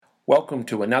Welcome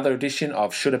to another edition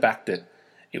of Shoulda Backed It.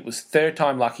 It was third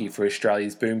time lucky for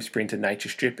Australia's boom sprinter Nature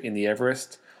Strip in the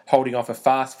Everest, holding off a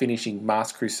fast-finishing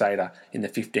Masked Crusader in the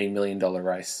 $15 million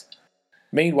race.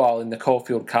 Meanwhile, in the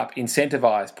Caulfield Cup,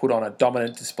 Incentivize put on a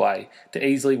dominant display to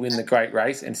easily win the great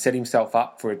race and set himself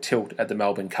up for a tilt at the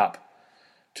Melbourne Cup.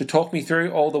 To talk me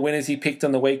through all the winners he picked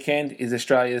on the weekend is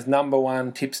Australia's number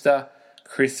one tipster,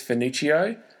 Chris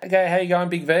Finuccio. Okay, how you going,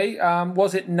 Big V?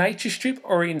 Was it Nature Strip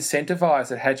or Incentivize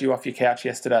that had you off your couch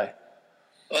yesterday?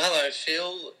 Well, hello,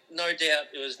 Phil. No doubt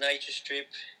it was Nature Strip.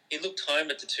 He looked home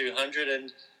at the 200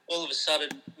 and all of a sudden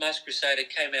Masked Crusader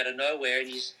came out of nowhere and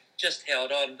he's just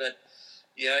held on. But,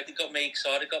 you know, it got me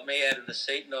excited, got me out of the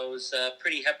seat, and I was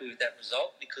pretty happy with that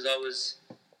result because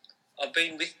I've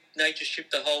been with Nature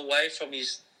Strip the whole way from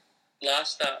his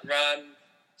last start run,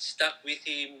 stuck with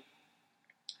him,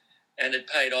 and it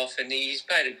paid off, and he's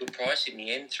paid a good price in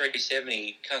the end,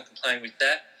 $370. Can't complain with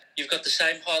that. You've got the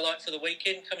same highlight for the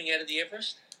weekend coming out of the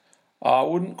Everest? I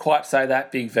wouldn't quite say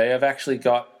that, Big V. I've actually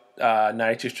got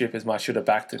Nature Strip as my Shoulda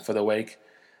Backed It for the week.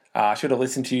 I should have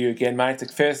listened to you again, mate.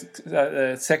 It's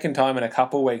the second time in a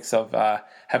couple of weeks I've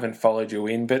haven't followed you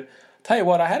in. But tell you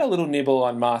what, I had a little nibble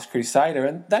on Masked Crusader,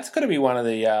 and that's got to be one of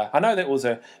the... I know that was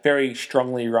a very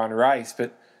strongly run race,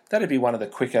 but that'd be one of the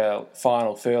quicker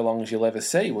final furlongs you'll ever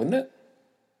see, wouldn't it?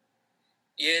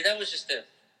 Yeah, that was just a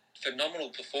phenomenal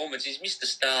performance. He's missed the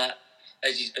start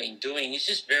as he's been doing. He's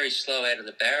just very slow out of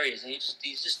the barriers, and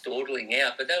he's just dawdling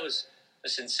out. But that was a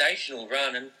sensational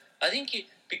run, and I think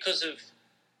because of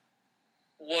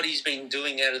what he's been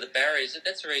doing out of the barriers,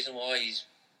 that's the reason why he's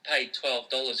paid $12,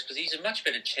 because he's a much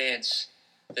better chance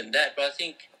than that. But I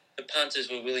think the punters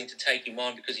were willing to take him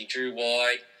on because he drew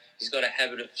wide. He's got a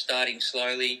habit of starting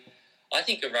slowly. I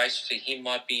think a race for him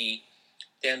might be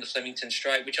down the Flemington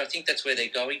Straight, which I think that's where they're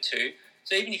going to.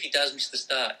 So even if he does miss the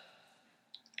start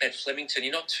at Flemington,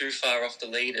 you're not too far off the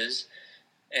leaders,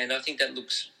 and I think that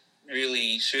looks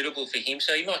really suitable for him.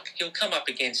 So he'll come up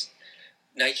against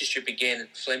Nature Strip again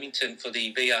at Flemington for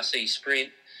the VRC Sprint,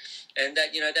 and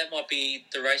that might be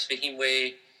the race for him where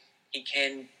he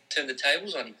can turn the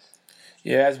tables on him.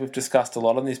 Yeah, as we've discussed a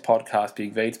lot on this podcast,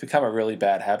 Big V, it's become a really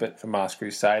bad habit for Masked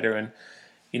Crusader, and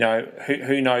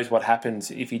who knows what happens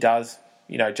if he does,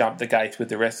 jump the gates with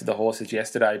the rest of the horses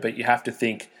yesterday. But you have to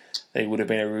think that he would have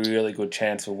been a really good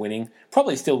chance for winning.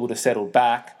 Probably still would have settled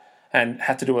back and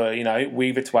had to do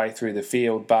weave its way through the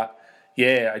field. But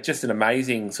yeah, just an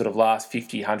amazing sort of last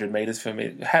 50, 100 metres for me.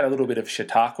 It had a little bit of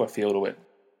Chautauqua feel to it.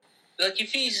 Like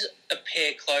if he's a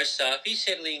pair closer, if he's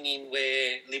settling in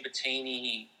where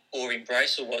Libertini or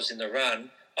Embracer was in the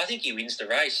run, I think he wins the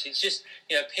race. It's just,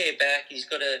 pair back, he's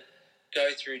got to go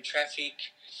through traffic.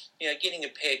 Getting a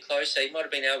pair closer, he might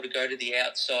have been able to go to the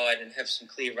outside and have some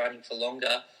clear running for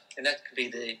longer, and that could be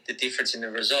the difference in the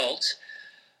results.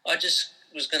 I just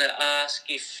was going to ask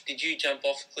did you jump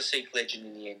off Classique Legend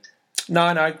in the end?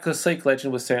 No, Classique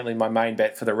Legend was certainly my main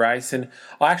bet for the race, and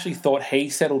I actually thought he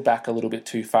settled back a little bit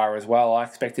too far as well. I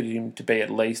expected him to be at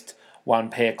least one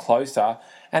pair closer,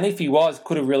 and if he was,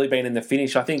 could have really been in the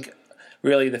finish. I think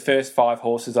really the first 5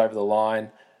 horses over the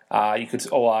line, you could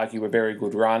all argue were very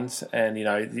good runs, and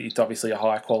it's obviously a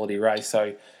high quality race,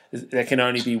 so there can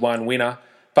only be one winner.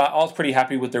 But I was pretty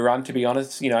happy with the run, to be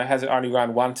honest. Has it only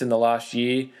run once in the last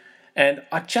year, and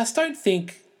I just don't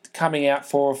think coming out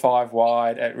 4 or 5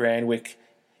 wide at Randwick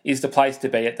is the place to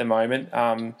be at the moment.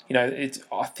 It's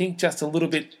I think just a little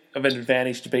bit of an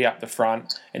advantage to be up the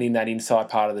front and in that inside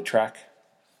part of the track.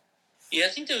 Yeah, I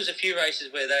think there was a few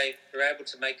races where they were able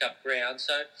to make up ground,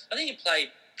 so I think it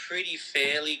played pretty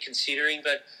fairly considering,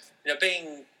 but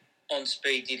being on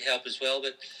speed did help as well.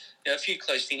 But a few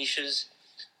close finishes.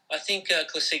 I think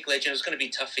Classique Legend was going to be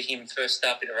tough for him first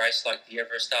up in a race like the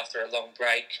Everest after a long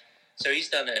break. So he's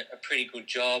done a pretty good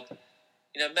job.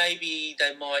 Maybe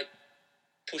they might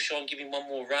push on, give him one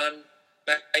more run.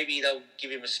 Maybe they'll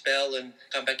give him a spell and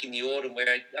come back in the autumn where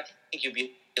I think he'll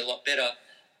be a lot better.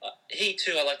 He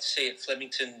too, I like to see at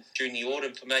Flemington during the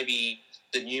autumn for maybe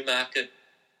the Newmarket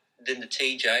than the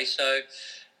TJ. So,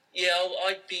 yeah,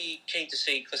 I'd be keen to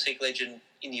see Classique Legend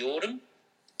in the autumn.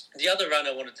 The other run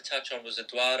I wanted to touch on was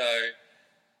Eduardo.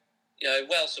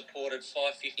 Well supported,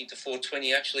 550 to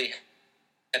 420. Actually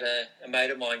had a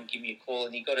mate of mine give me a call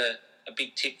and he got a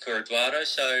big tip for Eduardo,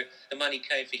 so the money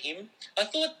came for him. I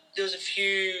thought there was a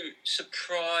few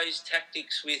surprise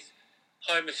tactics with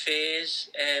Home Affairs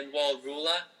and Wild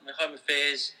Ruler. Home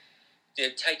Affairs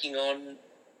taking on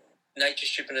Nature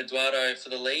Strip and Eduardo for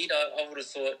the lead. I would have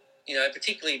thought,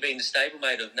 particularly being the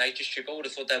stablemate of Nature Strip, I would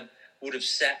have thought they would have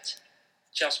sat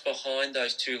just behind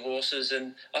those 2 horses,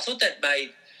 and I thought that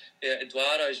made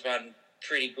Eduardo's run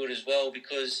pretty good as well,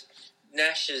 because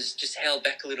Nash has just held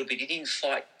back a little bit. He didn't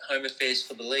fight Home Affairs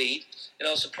for the lead. And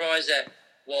I was surprised that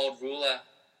Wild Ruler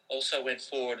also went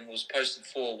forward and was posted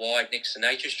 4 wide next to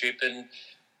Nature Strip. And,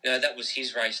 that was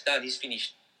his race done. He's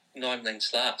finished 9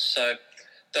 lengths last. So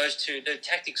the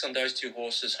tactics on those 2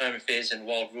 horses, Home Affairs and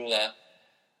Wild Ruler,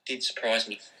 did surprise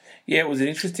me. Yeah, it was an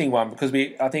interesting one because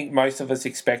I think most of us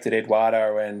expected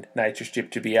Eduardo and Nature Strip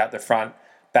to be out the front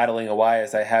battling away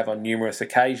as they have on numerous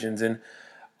occasions. And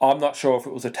I'm not sure if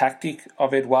it was a tactic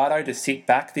of Eduardo to sit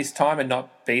back this time and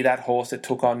not be that horse that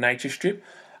took on Nature Strip,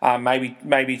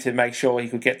 maybe to make sure he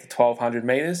could get the 1,200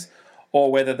 metres,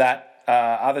 or whether that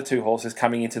other 2 horses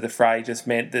coming into the fray just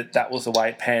meant that was the way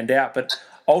it panned out. But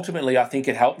ultimately, I think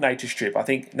it helped Nature Strip. I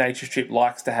think Nature Strip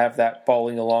likes to have that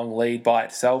bowling along lead by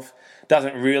itself,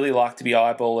 doesn't really like to be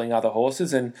eyeballing other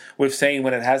horses, and we've seen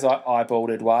when it has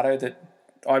eyeballed Eduardo that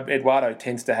Eduardo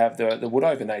tends to have the wood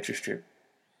over Nature Strip.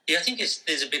 Yeah, I think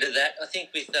there's a bit of that. I think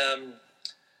with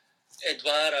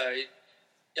Eduardo,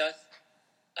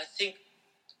 I think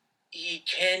he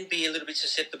can be a little bit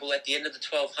susceptible at the end of the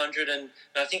 1,200, and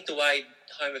I think the way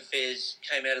Home Affairs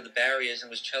came out of the barriers and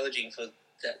was challenging for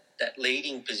that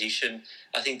leading position,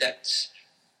 I think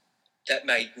that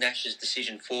made Nash's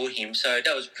decision for him. So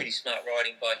that was pretty smart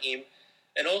riding by him.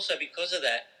 And also because of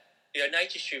that,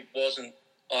 Nature Strip wasn't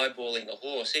eyeballing a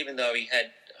horse, even though he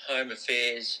had Home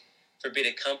Affairs for a bit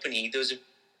of company. There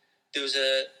was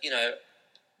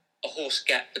a horse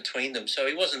gap between them. So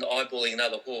he wasn't eyeballing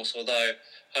another horse, although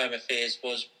Home Affairs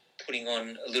was putting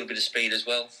on a little bit of speed as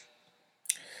well.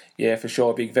 Yeah, for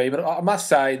sure, Big V. But I must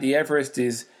say, the Everest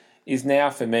is now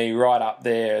for me right up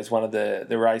there as one of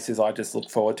the races I just look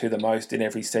forward to the most in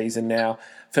every season now.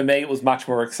 For me, it was much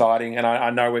more exciting, and I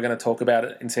know we're going to talk about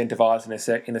it, Incentivise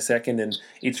in a second, and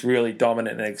it's really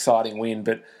dominant and exciting win.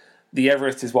 But the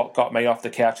Everest is what got me off the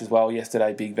couch as well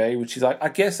yesterday, Big V, which is, I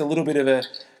guess, a little bit of a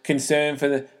concern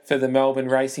for the Melbourne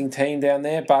racing team down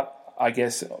there, but I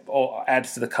guess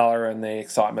adds to the colour and the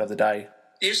excitement of the day.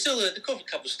 Yeah, the Corporate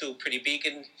Cup was still pretty big,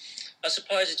 and I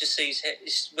suppose it just sees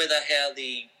how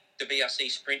the BRC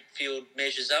sprint field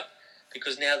measures up,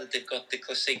 because now that they've got the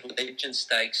Classique Legend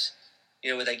Stakes,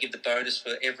 where they give the bonus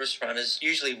for Everest runners,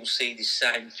 usually we'll see this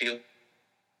same field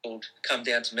come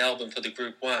down to Melbourne for the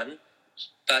Group 1,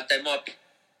 but they might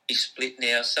be split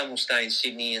now. Some will stay in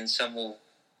Sydney and some will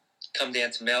come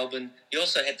down to Melbourne. You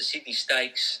also had the Sydney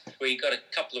Stakes, where you got a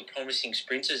couple of promising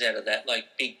sprinters out of that, like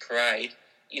Big Parade.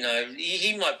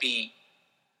 He might be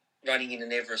running in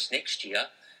an Everest next year,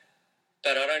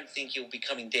 but I don't think he'll be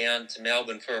coming down to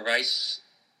Melbourne for a race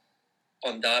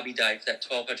on Derby Day for that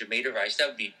 1,200 metre race. That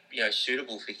would be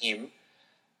suitable for him.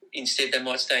 Instead, they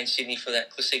might stay in Sydney for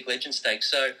that Classique Legend Stakes.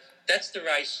 So that's the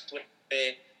race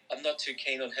where I'm not too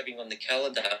keen on having on the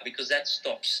calendar, because that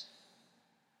stops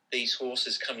these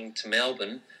horses coming to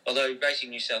Melbourne. Although Racing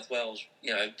New South Wales,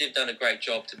 they've done a great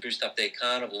job to boost up their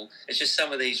carnival. It's just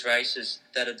some of these races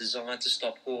that are designed to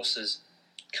stop horses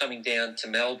coming down to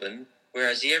Melbourne,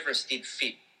 whereas the Everest did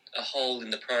fit a hole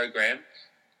in the program.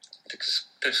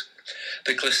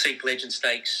 The Classique Legend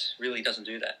Stakes really doesn't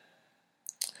do that.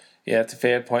 Yeah, it's a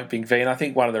fair point, Big V. And I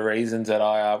think one of the reasons that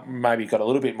I maybe got a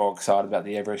little bit more excited about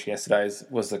the Everest yesterday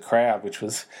was the crowd, which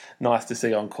was nice to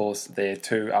see on course there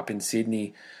too, up in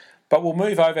Sydney. But we'll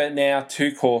move over now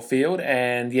to Caulfield,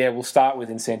 and we'll start with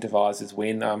Incentivise's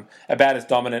win. About as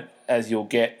dominant as you'll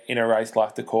get in a race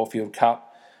like the Caulfield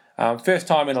Cup. First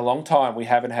time in a long time we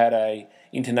haven't had a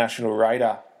international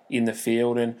raider in the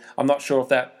field, and I'm not sure if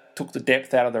that took the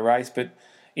depth out of the race, but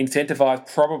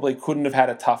Incentivise probably couldn't have had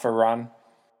a tougher run,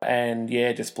 and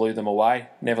just blew them away.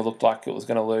 Never looked like it was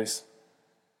going to lose.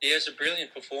 Yeah, it was a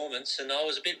brilliant performance, and I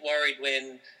was a bit worried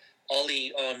when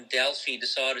Ollie on Dalfie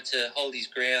decided to hold his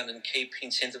ground and keep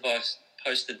Incentivise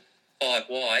posted 5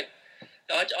 wide.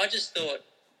 I just thought,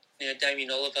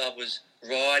 Damien Oliver was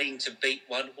riding to beat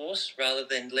one horse rather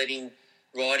than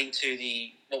riding to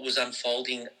what was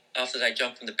unfolding after they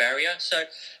jumped from the barrier. So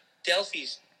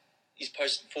Dalfie's is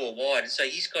posted 4 wide, so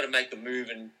he's got to make a move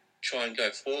and try and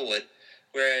go forward.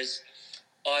 Whereas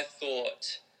I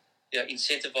thought,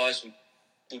 Incentivise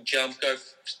would jump,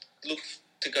 look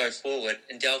to go forward,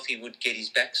 and Dalfie would get his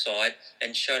backside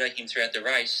and shadow him throughout the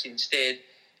race. Instead,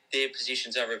 their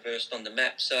positions are reversed on the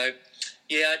map. So,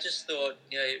 I just thought,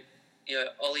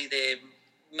 Ollie there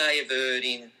may have erred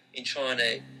in trying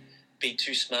to be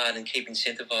too smart and keep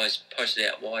Incentivise posted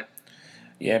out wide.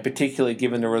 Yeah, particularly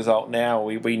given the result now,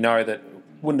 we know that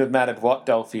wouldn't have mattered what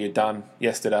Dalfie had done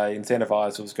yesterday.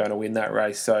 Incentivise was going to win that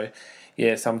race. So,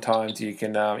 sometimes you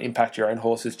can impact your own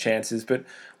horse's chances. But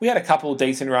we had a couple of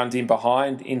decent runs in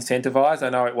behind Incentivise. I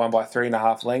know it won by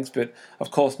 3.5 lengths, but of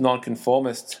course,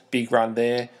 Nonconformist, big run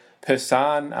there.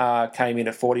 Persan came in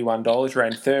at $41,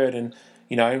 ran third, and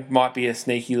might be a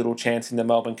sneaky little chance in the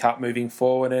Melbourne Cup moving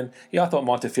forward. And I thought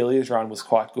Montefilia's run was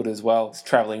quite good as well,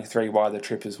 travelling 3 wide the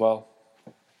trip as well.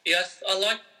 Yeah, I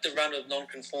like the run of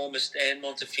Nonconformist and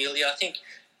Montefilia. I think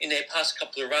in their past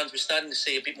couple of runs, we're starting to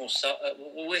see a bit more.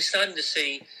 We're starting to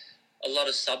see a lot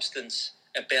of substance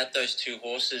about those two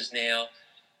horses now.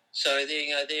 So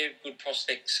they're good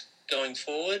prospects going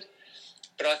forward.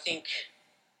 But I think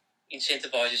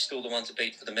Incentivise is still the one to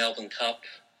beat for the Melbourne Cup.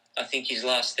 I think his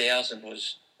last 1,000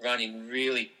 was running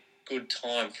really good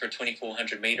time for a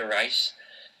 2,400 metre race.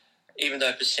 Even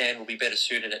though Persan will be better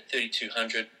suited at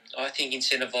 3,200, I think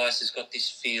Incentivise has got this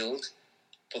field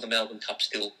for the Melbourne Cup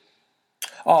still.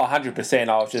 Oh, 100%.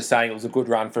 I was just saying it was a good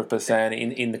run for Persan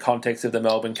in the context of the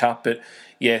Melbourne Cup. But,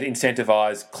 yeah,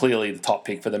 Incentivise, clearly the top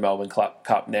pick for the Melbourne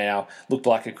Cup now. Looked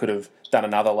like it could have done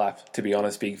another lap, to be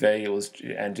honest, Big V. It was,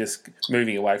 and just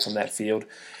moving away from that field.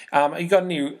 You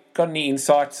got any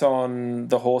insights on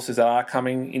the horses that are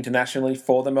coming internationally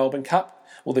for the Melbourne Cup?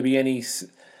 Will there be any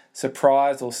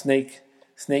surprise or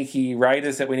sneaky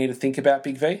raiders that we need to think about,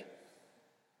 Big V?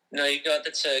 No,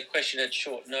 that's a question at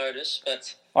short notice,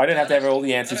 but I don't have to have all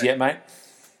the answers yet, mate.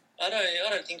 I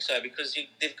don't think so, because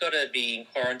they've got to be in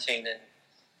quarantine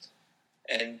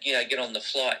and get on the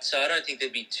flight. So I don't think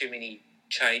there'd be too many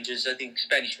changes. I think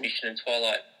Spanish Mission and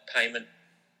Twilight Payment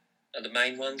are the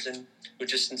main ones, and we'll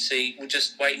just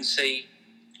wait and see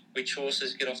which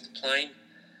horses get off the plane.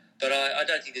 But I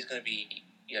don't think there's going to be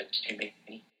too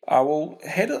many. We'll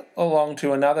head along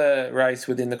to another race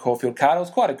within the Caulfield card. It was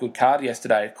quite a good card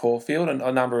yesterday at Caulfield, and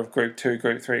a number of Group 2,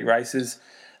 Group 3 races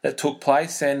that took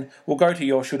place. And we'll go to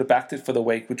your should have backed it for the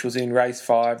week, which was in race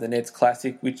 5, the Neds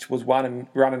Classic, which was run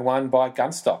and won by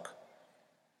Gunstock.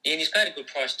 Yeah, and he's paid a good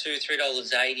price too,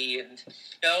 $3.80. And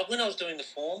when I was doing the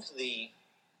form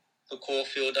for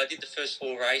Caulfield, I did the first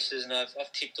 4 races, and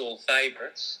I've tipped all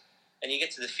favourites. And you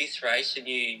get to the 5th race, and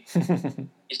you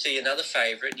see another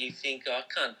favourite, and you think, I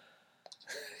can't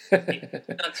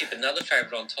tip another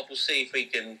favourite on top. We'll see if we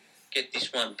can get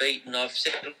this one beat. And I've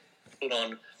settled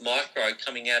on Micro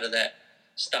coming out of that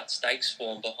Stud Stakes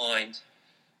form behind,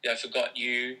 Forgot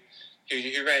You,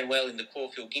 who ran well in the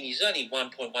Caulfield Guineas, only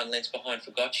 1.1 lengths behind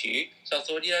Forgot You. So I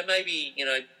thought, maybe,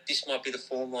 this might be the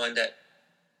form line that,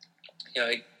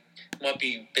 might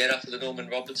be better for the Norman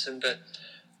Robertson. But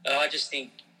I just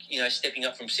think, stepping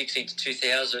up from 16 to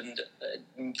 2,000,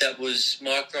 that was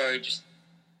Micro just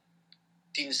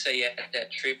didn't see at that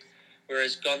trip,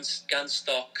 whereas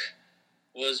Gunstock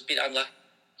was a bit unlucky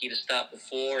to start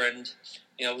before, and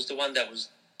was the one that was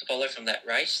to follow from that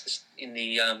race in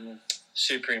the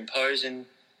Superimpose, and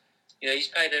he's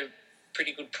paid a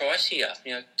pretty good price here,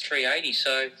 $3.80.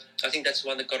 So I think that's the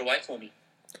one that got away for me.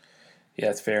 Yeah,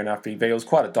 it's fair enough, Big V. It was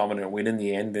quite a dominant win in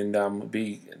the end, and it'd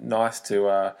be nice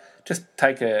to just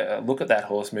take a look at that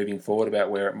horse moving forward about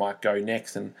where it might go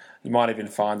next, and you might even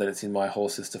find that it's in my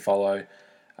horses to follow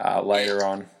later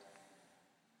on.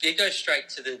 You go straight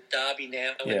to the Derby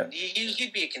now. Yeah.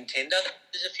 You'd be a contender.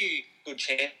 There's a few good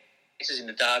chances in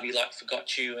the Derby, like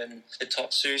Forgot You and the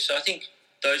Totsu. So I think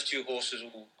those 2 horses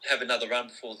will have another run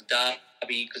before the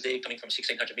Derby, because they're coming from a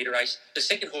 1,600 metre race. The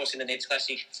second horse in the Neds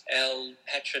Classic, Al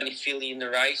Patronifili in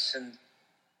the race, and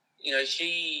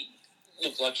she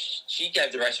looked like she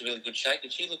gave the race a really good shake,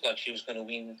 and she looked like she was going to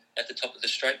win at the top of the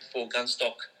straight before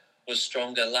Gunstock was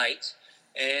stronger late.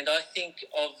 And I think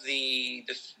of the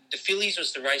fillies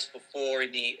was the race before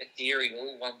in the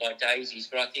Ethereal, won by Daisies,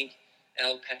 but I think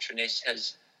Al Patroness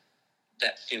has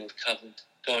that field covered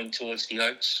going towards the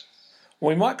Oaks. Well,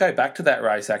 we might go back to that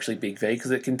race, actually, Big V,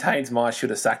 because it contains my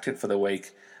should have sacked it for the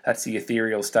week. That's the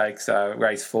Ethereal Stakes,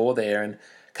 race 4 there. And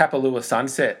Kapalua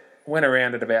Sunset went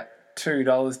around at about $2,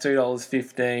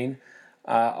 $2.15.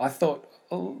 I thought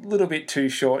a little bit too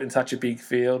short in such a big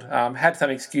field. Had some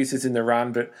excuses in the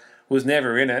run, but was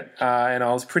never in it. And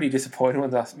I was pretty disappointed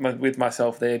with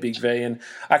myself there, Big V. And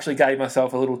I actually gave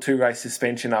myself a little 2-race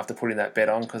suspension after putting that bet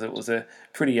on, because it was a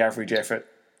pretty average effort.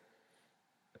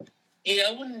 Yeah,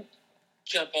 I wouldn't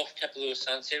jump off Kapalua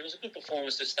Sunset. It was a good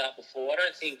performance to start before. I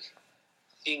don't think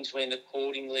things went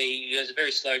accordingly. It was a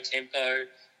very slow tempo.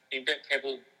 Brett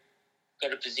Prebble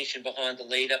got a position behind the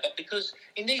leader. But because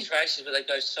in these races where they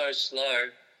go so slow,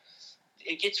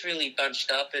 it gets really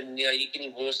bunched up, and you're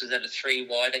getting horses that are 3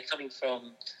 wide.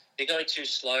 They're going too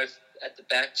slow at the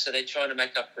back, so they're trying to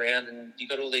make up ground, and you've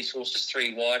got all these horses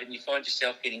 3 wide, and you find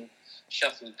yourself getting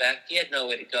shuffled back. You had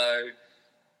nowhere to go.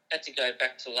 Had to go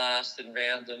back to last and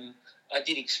round them. I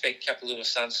did expect Kapalua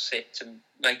Sunset to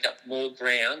make up more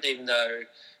ground, even though there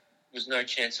was no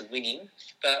chance of winning.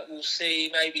 But we'll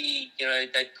see. Maybe,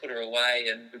 they put her away,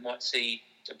 and we might see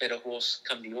a better horse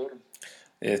come the autumn.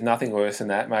 There's nothing worse than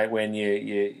that, mate. When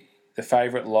the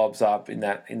favourite lobs up in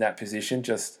that position,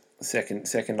 just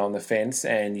second on the fence,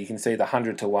 and you can see the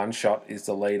 100-1 shot is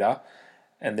the leader,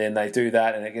 and then they do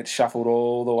that, and it gets shuffled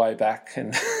all the way back,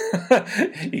 and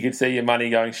you can see your money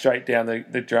going straight down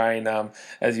the drain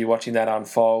as you're watching that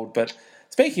unfold. But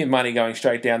speaking of money going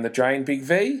straight down the drain, Big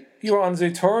V, you were on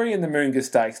Zutori in the Moonga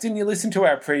Stakes. Didn't you listen to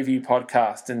our preview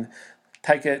podcast and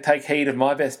take heed of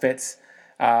my best bets,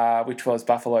 which was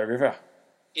Buffalo River?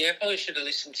 Yeah, I probably should have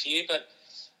listened to you, but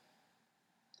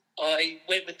I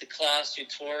went with the class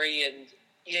Zutori, and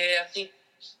I think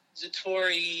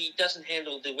Zutori doesn't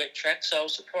handle the wet track, so I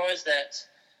was surprised that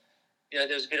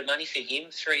there was a bit of money for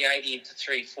him, 380 to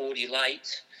 340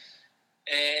 late,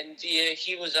 and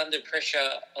he was under pressure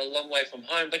a long way from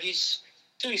home. But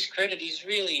to his credit, he's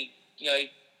really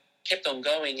kept on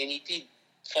going, and he did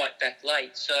fight back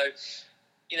late. So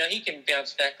he can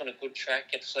bounce back on a good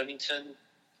track at Flemington.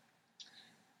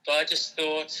 But I just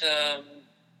thought, I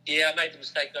made the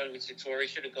mistake going with Zutori.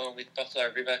 Should have gone with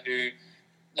Buffalo River, who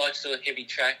likes a heavy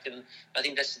track, and I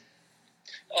think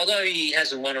although he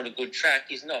hasn't won on a good track,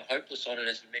 he's not hopeless on it,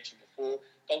 as we mentioned before.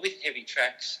 But with heavy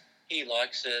tracks, he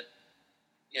likes it.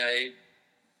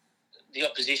 The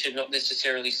opposition not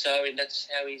necessarily so, and that's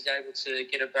how he's able to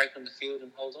get a break on the field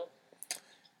and hold on.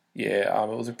 Yeah, it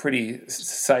was a pretty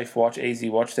safe watch, easy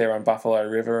watch there on Buffalo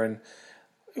River, and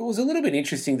it was a little bit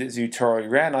interesting that Zutori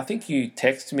ran. I think you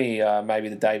texted me maybe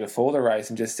the day before the race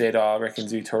and just said, I reckon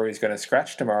Zutori is going to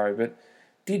scratch tomorrow, but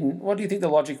didn't. What do you think the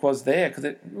logic was there? Because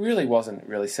it really wasn't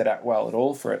really set up well at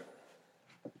all for it.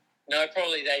 No,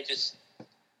 probably they just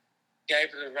gave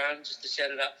it a run just to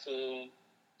set it up for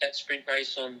that sprint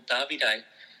race on Derby Day.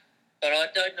 But I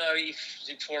don't know if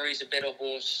Zutori is a better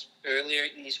horse earlier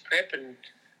in his prep and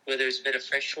whether he's a better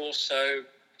fresh horse. So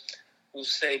we'll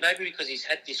see. Maybe because he's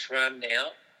had this run now,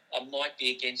 I might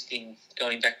be against him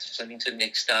going back to Flemington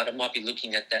next start. I might be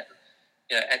looking at that,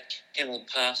 at Kennel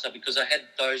Passer, because I had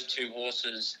those two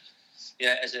horses,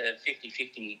 as a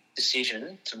 50-50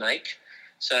 decision to make.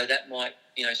 So that might,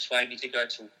 sway me to go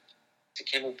to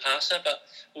Kennel Passer. But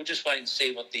we'll just wait and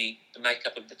see what the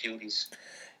makeup of the field is.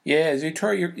 Yeah,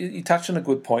 Zutori, you touched on a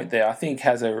good point there. I think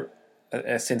has a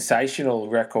sensational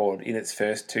record in its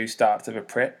first two starts of a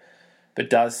prep, but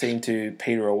does seem to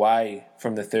peter away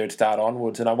from the third start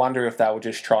onwards. And I wonder if they were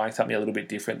just trying something a little bit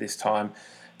different this time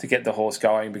to get the horse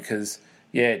going, because,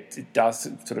 it does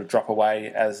sort of drop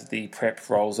away as the prep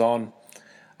rolls on.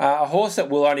 A horse that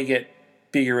will only get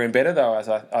bigger and better, though, as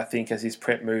I think, as his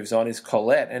prep moves on, is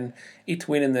Colette, and it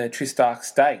win in the Tristarc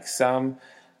Stakes.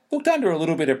 Looked under a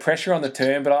little bit of pressure on the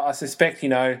turn, but I suspect,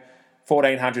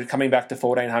 1,400, coming back to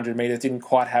 1,400 metres, didn't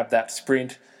quite have that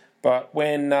sprint. But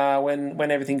when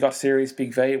everything got serious,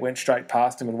 Big V, it went straight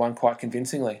past him and won quite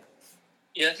convincingly.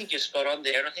 Yeah, I think you're spot on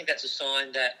there, and I think that's a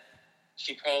sign that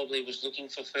she probably was looking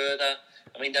for further.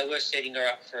 I mean, they were setting her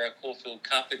up for a Caulfield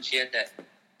Cup, and she had that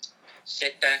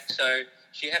setback, so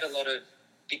she had a lot of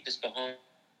fitness behind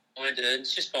her, and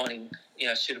it's just finding,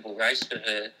 a suitable race for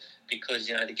her, because,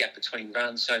 the gap between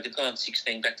runs. So they've gone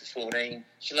 16 back to 14.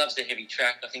 She loves the heavy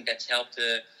track. I think that's helped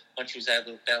her once she was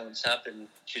able to balance up, and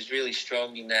she was really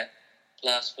strong in that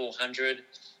last 400.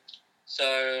 So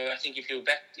I think if you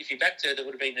backed her, there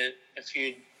would have been a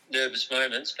few nervous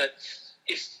moments. But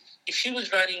if she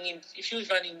was running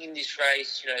in this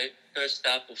race, first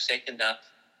up or second up,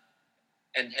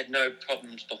 and had no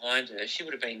problems behind her, she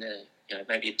would have been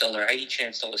maybe $1.80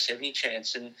 chance, $1.70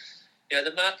 chance, and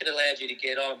the market allowed you to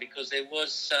get on because there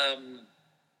was some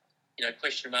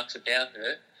question marks about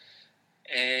her,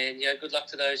 and good luck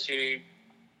to those who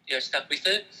stuck with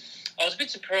it. I was a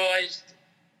bit surprised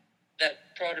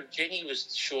that Pride of Jenny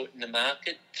was short in the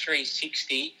market,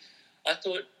 360. I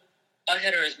thought I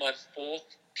had her as my fourth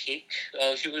pick.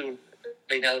 She would have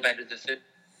been elevated to third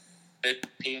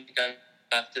pick to go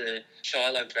after the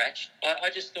Shiloh scratch. I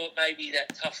just thought maybe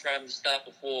that tough run the start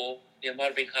before might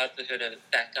have been hard for her to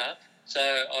back up. So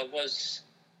I was,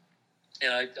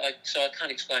 I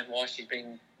can't explain why she's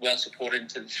been well supported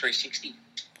into the 360.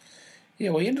 Yeah,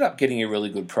 well, you ended up getting a really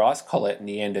good price, Colette, in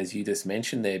the end, as you just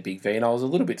mentioned there, Big V, and I was a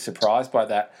little bit surprised by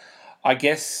that. I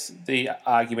guess the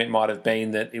argument might have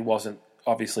been that it wasn't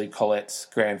obviously Colette's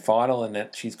grand final and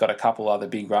that she's got a couple other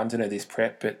big runs in her this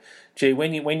prep, but gee,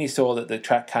 when you saw that the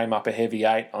track came up a heavy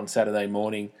 8 on Saturday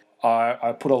morning,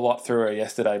 I put a lot through her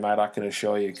yesterday, mate, I can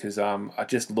assure you, because I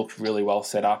just looked really well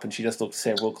set up, and she just looked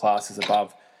several classes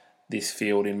above this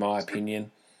field, in my opinion.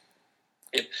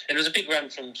 Yeah, and it was a big run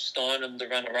from Steinem, the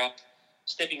runner-up,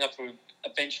 stepping up from a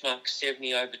benchmark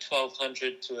 70 over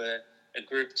 1,200 to a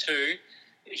Group 2.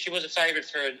 she was a favourite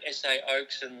for an SA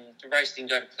Oaks, and the race didn't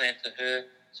go to plan for her,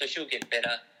 so she'll get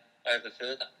better over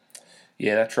further.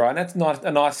 Yeah, that's right. And that's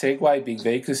a nice segue, Big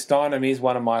V, because Steinem is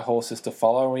one of my horses to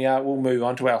follow. And we'll move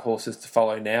on to our horses to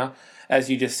follow now. As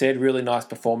you just said, really nice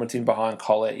performance in behind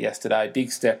Colette yesterday.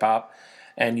 Big step up.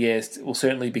 And yes, we'll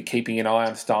certainly be keeping an eye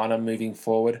on Steinem moving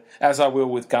forward, as I will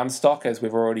with Gunstock, as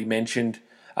we've already mentioned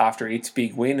after its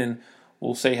big win. And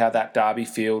we'll see how that Derby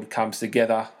field comes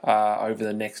together over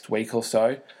the next week or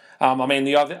so.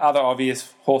 The other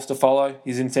obvious horse to follow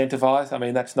is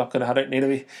Incentivise. That's not going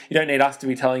to. You don't need us to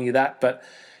be telling you that, but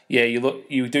yeah,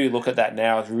 you do look at that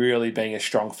now as really being a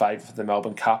strong favourite for the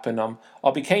Melbourne Cup, and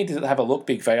I'll be keen to have a look,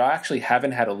 Big V. I actually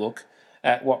haven't had a look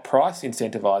at what price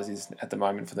Incentivise is at the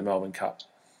moment for the Melbourne Cup.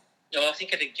 No, I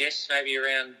think at a guess maybe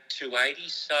around 280.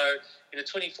 So in a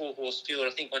 24-horse field, I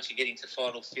think once you get into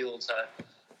final fields,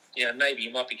 maybe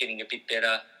you might be getting a bit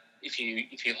better if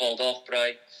you hold off.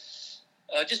 But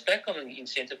just back on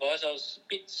Incentivise, I was a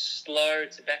bit slow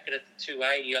to back it at the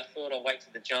 280. I thought I'd wait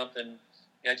to the jump, and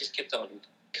just kept on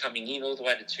coming in all the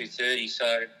way to 230. So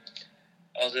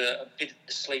I was a bit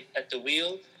asleep at the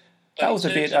wheel. But that was a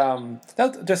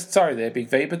bit. Sorry there, Big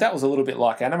V, but that was a little bit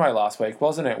like Animo last week,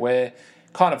 wasn't it? Where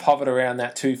kind of hovered around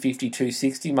that 250,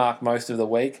 260 mark most of the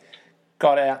week.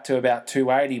 Got out to about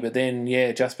 280, but then,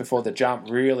 just before the jump,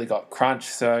 really got crunched.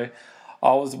 So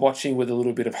I was watching with a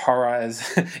little bit of horror as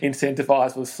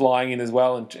Incentivise was flying in as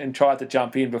well and tried to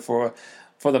jump in before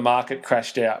the market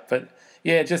crashed out. But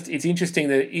it's interesting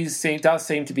that it does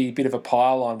seem to be a bit of a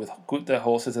pile on with the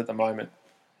horses at the moment.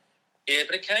 Yeah,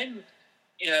 but it came,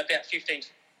 about 15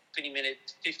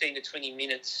 to 20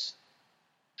 minutes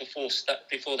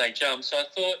before they jumped. So I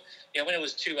thought, when it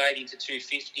was 280 to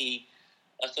 250,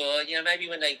 I thought, maybe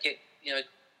when they get,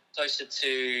 closer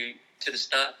to the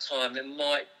start time, it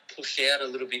might push out a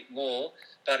little bit more,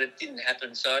 but it didn't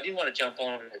happen. So I didn't want to jump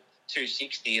on at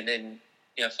 260 and then,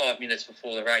 5 minutes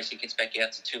before the race, it gets back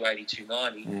out to 280,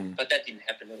 290. But that didn't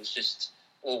happen. It was just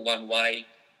all one way,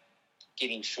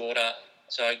 getting shorter.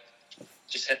 So I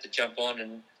just had to jump on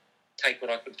and take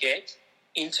what I could get.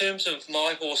 In terms of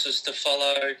my horses to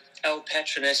follow, El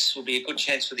Patroness will be a good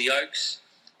chance for the Oaks.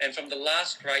 And from the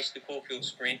last race, the Caulfield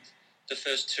Sprint, the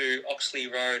first two, Oxley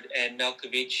Road and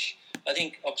Malkovich, I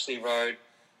think Oxley Road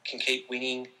can keep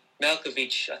winning.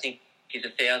 Malkovich, I think, is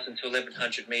 1,000 to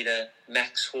 1,100 metre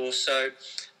max horse. So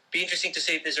be interesting to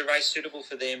see if there's a race suitable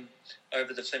for them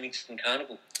over the Flemington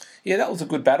Carnival. Yeah, that was a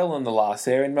good battle in the last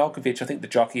there. And Malkovich, I think the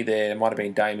jockey there might have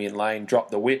been Damien Lane, dropped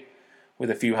the whip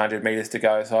with a few hundred metres to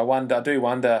go. So I do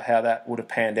wonder how that would have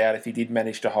panned out if he did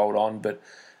manage to hold on. But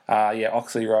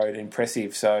Oxley Road,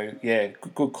 impressive. So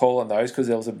good call on those, because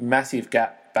there was a massive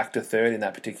gap back to third in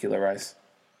that particular race.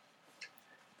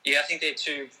 Yeah, I think they're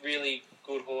two really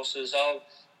good horses.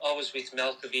 I was with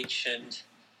Malkovich and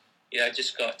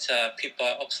just got pipped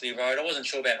by Oxley Road. I wasn't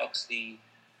sure about Oxley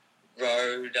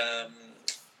Road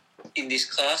in this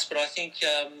class, but I think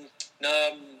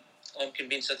I'm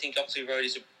convinced. I think Oxley Road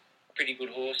is a pretty good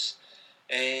horse,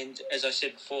 and as I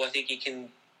said before, I think he can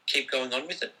keep going on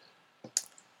with it.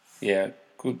 Yeah,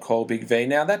 good call, Big V.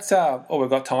 Now, that's all we've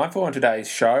got time for on today's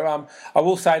show. I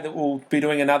will say that we'll be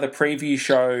doing another preview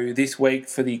show this week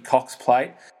for the Cox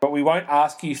Plate, but we won't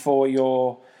ask you for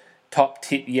your top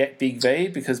tip yet, Big V,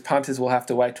 because punters will have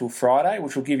to wait till Friday,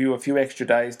 which will give you a few extra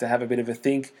days to have a bit of a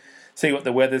think, see what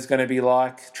the weather's going to be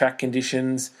like, track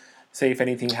conditions, see if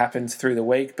anything happens through the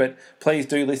week. But please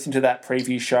do listen to that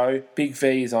preview show. Big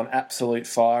V is on absolute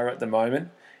fire at the moment.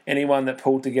 Anyone that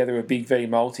pulled together a Big V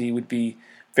multi would be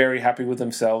very happy with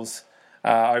themselves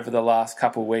over the last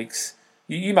couple of weeks.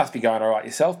 You must be going all right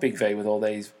yourself, Big V, with all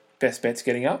these best bets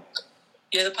getting up.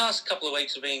 Yeah, the past couple of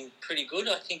weeks have been pretty good.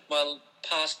 I think my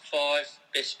past 5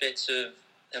 best bets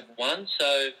have won.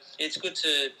 So it's good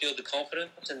to build the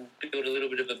confidence and build a little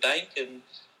bit of a bank and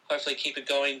hopefully keep it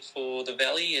going for the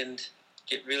Valley and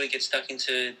get stuck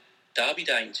into Derby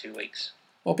Day in 2 weeks.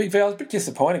 Well, Big V, I was a bit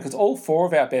disappointed because all 4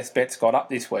 of our best bets got up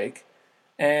this week.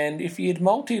 And if you'd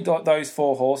multied those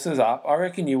 4 horses up, I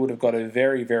reckon you would have got a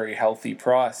very, very healthy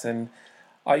price. And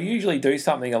I usually do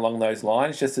something along those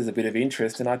lines just as a bit of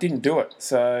interest, and I didn't do it.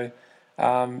 So,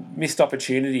 missed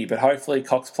opportunity. But hopefully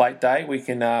Cox Plate Day, we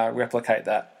can replicate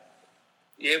that.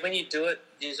 Yeah, when you do it,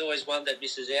 there's always one that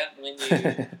misses out. And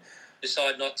when you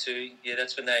decide not to,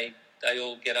 that's when they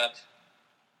all get up.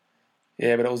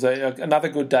 Yeah, but it was another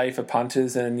good day for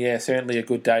punters, and certainly a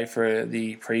good day for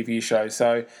the preview show.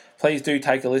 So please do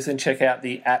take a listen. Check out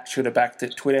the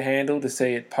 @ShouldHaveBacked Twitter handle to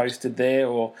see it posted there,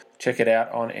 or check it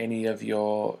out on any of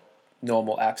your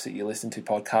normal apps that you listen to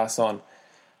podcasts on.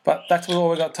 But that's all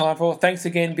we've got time for. Thanks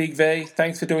again, Big V.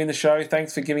 Thanks for doing the show.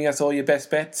 Thanks for giving us all your best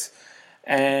bets.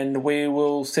 And we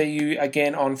will see you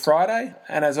again on Friday.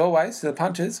 And as always, to the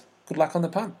punters, good luck on the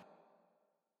punt.